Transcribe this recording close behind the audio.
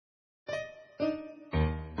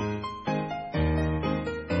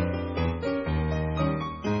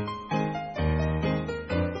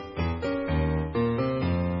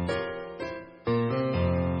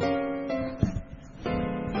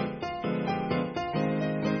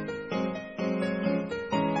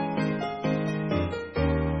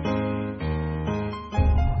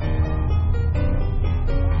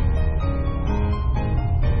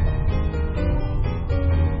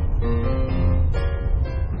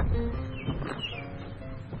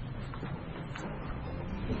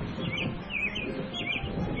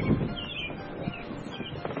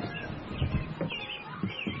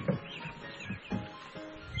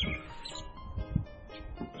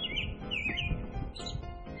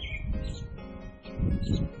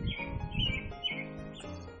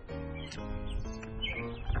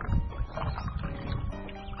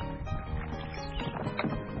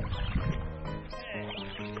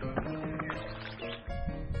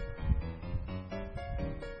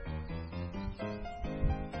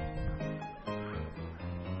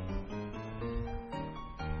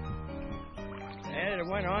And it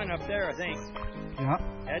went on up there, I think. Yeah.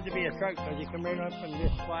 Had to be a truck because he come right up and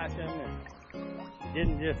just flashed him and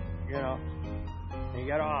didn't just, you know, he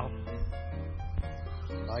got off.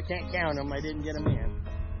 Well, I can't count him, I didn't get him in.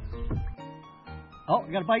 Oh,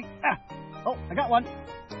 I got a bite. Ah. Oh, I got one.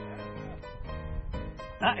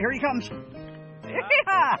 Ah, here he comes.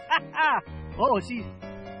 Oh, let's see.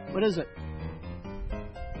 What is it?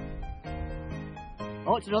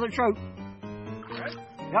 Oh, it's another trout. Right?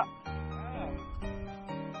 Yeah. Oh.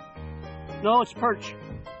 No, it's perch.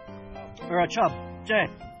 Or a chub. Jay.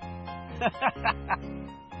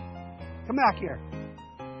 Come back here.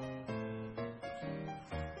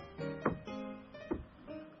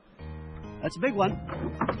 That's a big one.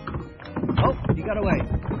 Oh, he got away.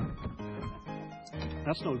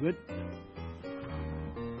 That's no good.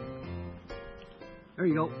 There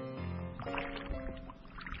you go.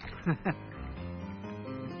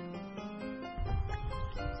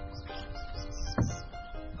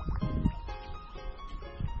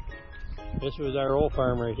 This was our old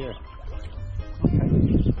farm right here. Okay.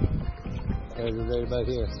 It was right about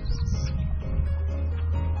here.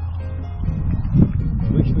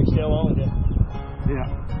 Wish we still owned it. Yeah.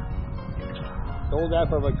 Sold that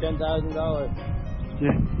for about $10,000.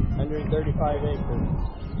 Yeah. 135 acres.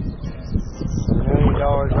 $1 million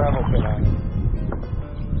gravel pit on it.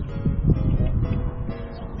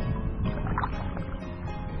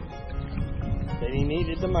 Said he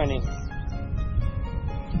needed the money.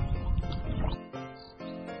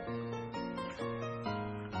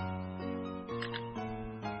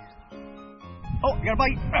 Oh, I got a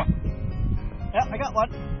bite. Ah. Yeah, I got one.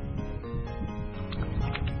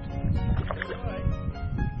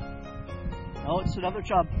 Oh, it's another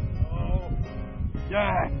chub. Oh.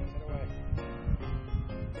 Yeah.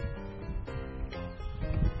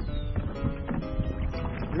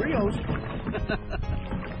 Here he goes.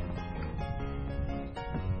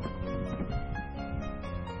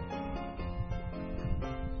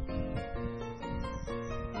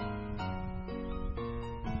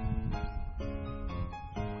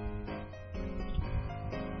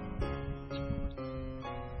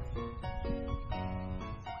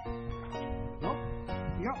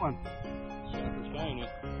 You got one. Super shiny.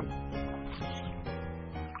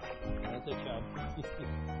 That's a chub.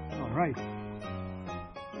 All right.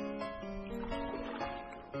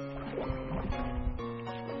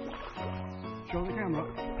 Show the camera.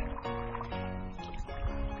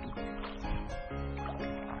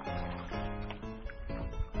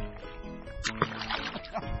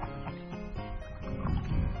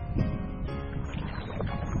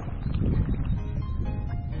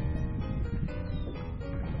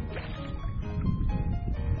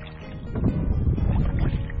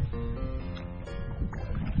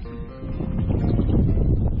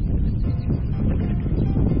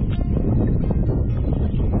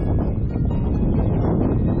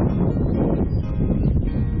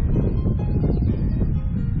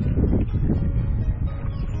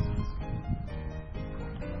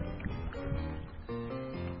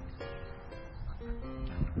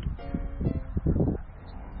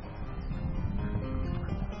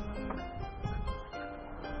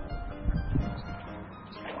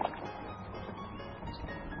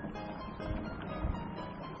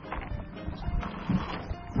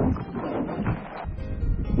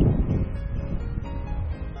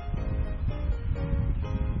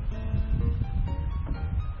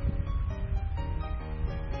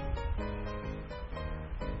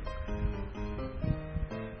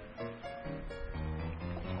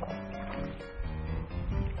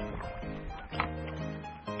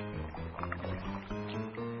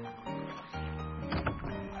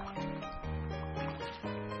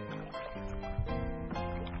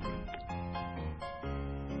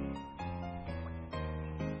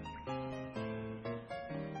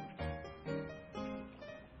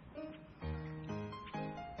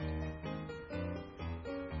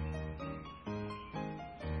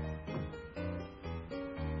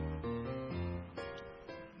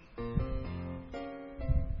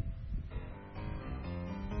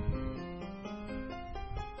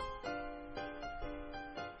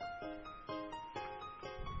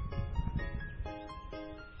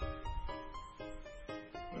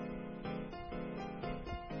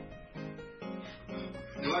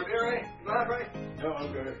 You want beer, Ray? You want, Ray? No,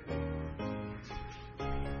 I'm good.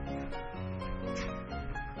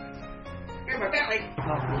 my belly.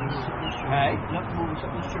 Hey? Yep, come over, sit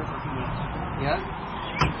in this chair for a few minutes.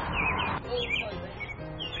 Yeah?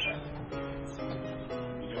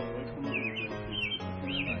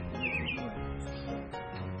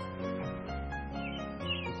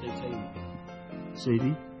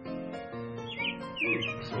 Sadie?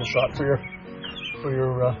 Little shot for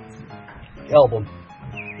your album.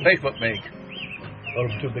 Facebook make. Oh,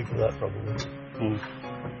 too big for that probably.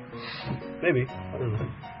 Maybe. I don't know.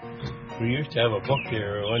 We used to have a book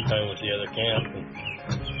here one time with the other camp,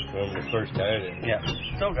 and when we first started it. Yeah.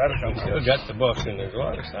 Still got it We somewhere. still got the book, and there's a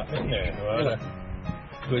lot of stuff in there. A lot of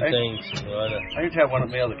good things. A lot of. I used to have one at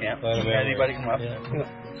my other camp. Lot of Anybody come up? Yeah.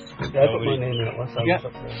 Yeah, I put my name in it once I was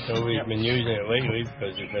up there. So we've been using it lately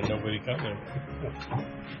because there's been nobody coming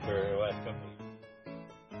for the last couple of years.